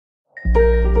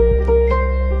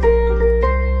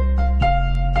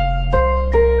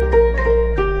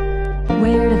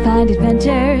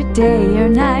adventure, day or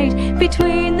night.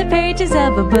 Between the pages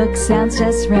of a book sounds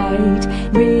just right.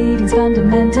 Reading's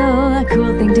fundamental, a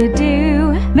cool thing to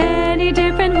do. Many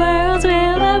different worlds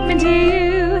will open to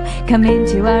you. Come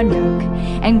into our nook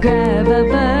and grab a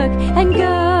book and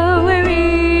go where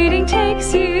reading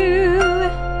takes you.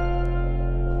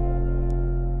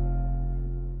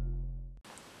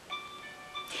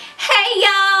 Hey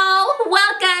y'all!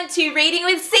 Welcome to Reading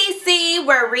with Cici,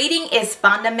 where reading is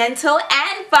fundamental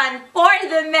and fun for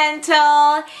the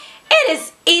mental. It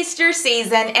is Easter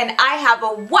season and I have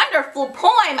a wonderful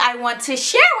poem I want to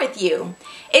share with you.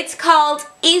 It's called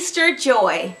Easter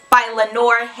Joy by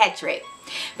Lenore Hetrick.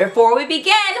 Before we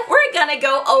begin, we're going to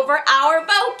go over our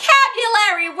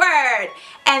vocabulary word,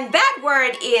 and that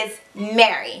word is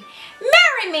merry.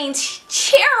 Merry means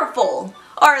cheerful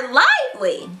or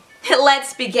lively.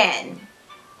 Let's begin.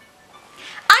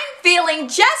 I'm feeling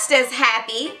just as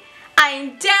happy.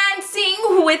 I'm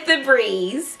dancing with the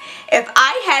breeze. If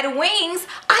I had wings,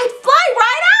 I'd fly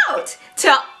right out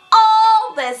to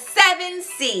all the 7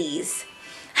 seas.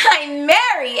 I'm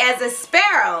merry as a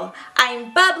sparrow.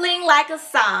 I'm bubbling like a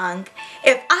song.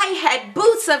 If I had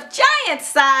boots of giant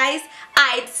size,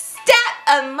 I'd step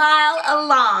a mile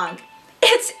along.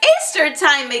 It's Easter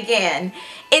time again.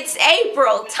 It's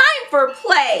April, time for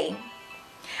play.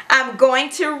 I'm going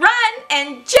to run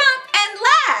and jump and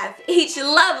laugh each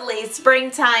lovely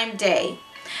springtime day.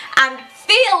 I'm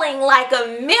feeling like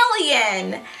a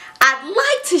million. I'd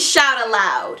like to shout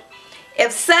aloud.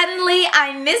 If suddenly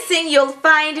I'm missing, you'll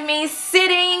find me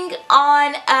sitting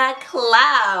on a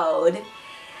cloud.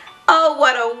 Oh,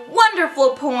 what a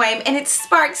wonderful poem, and it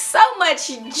sparks so much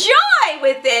joy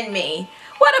within me.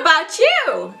 What about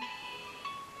you?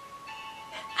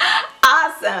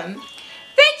 Awesome.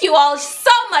 Thank you all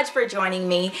so much for joining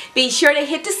me. Be sure to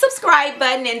hit the subscribe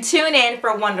button and tune in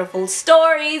for wonderful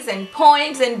stories and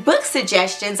poems and book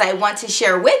suggestions I want to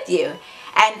share with you.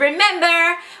 And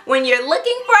remember, when you're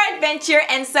looking for adventure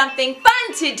and something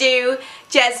fun to do,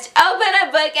 just open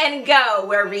a book and go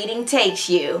where reading takes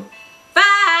you.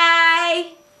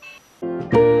 Bye!